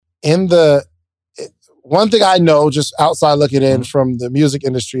in the one thing I know, just outside looking in from the music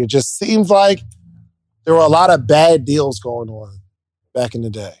industry, it just seems like there were a lot of bad deals going on back in the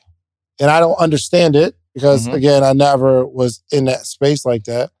day. And I don't understand it because, again, I never was in that space like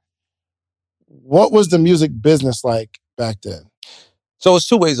that. What was the music business like back then? So it's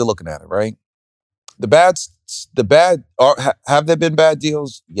two ways of looking at it, right? Have there been bad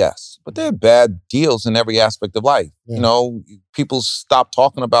deals? Yes. But there are bad deals in every aspect of life. Yeah. You know, people stopped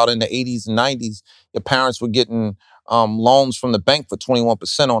talking about in the 80s and 90s, your parents were getting loans from the bank for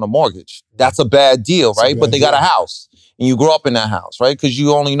 21% on a mortgage. That's a bad deal, right? But they got a house and you grew up in that house, right? Because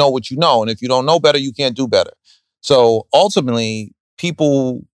you only know what you know. And if you don't know better, you can't do better. So ultimately,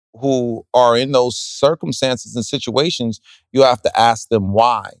 people who are in those circumstances and situations, you have to ask them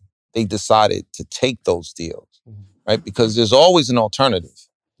why they decided to take those deals, right? Because there's always an alternative.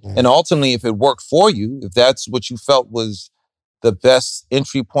 And ultimately, if it worked for you, if that's what you felt was the best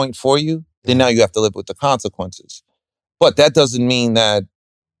entry point for you, then now you have to live with the consequences. But that doesn't mean that,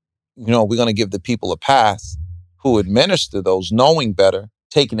 you know, we're going to give the people a pass who administer those knowing better,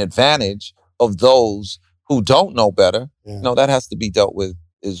 taking advantage of those who don't know better. No, that has to be dealt with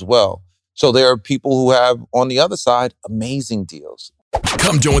as well. So there are people who have, on the other side, amazing deals.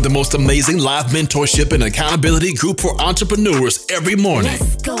 Come join the most amazing live mentorship and accountability group for entrepreneurs every morning.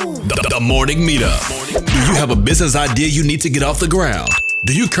 Let's go. The Morning Meetup. Do you have a business idea you need to get off the ground?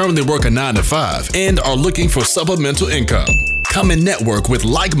 Do you currently work a 9-to-5 and are looking for supplemental income? Come and network with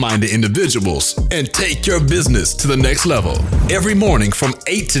like-minded individuals and take your business to the next level. Every morning from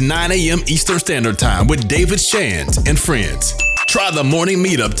 8 to 9 a.m. Eastern Standard Time with David Shands and friends. Try the Morning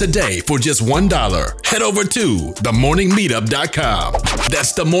Meetup today for just $1. Head over to themorningmeetup.com.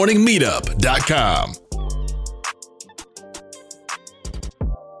 That's themorningmeetup.com.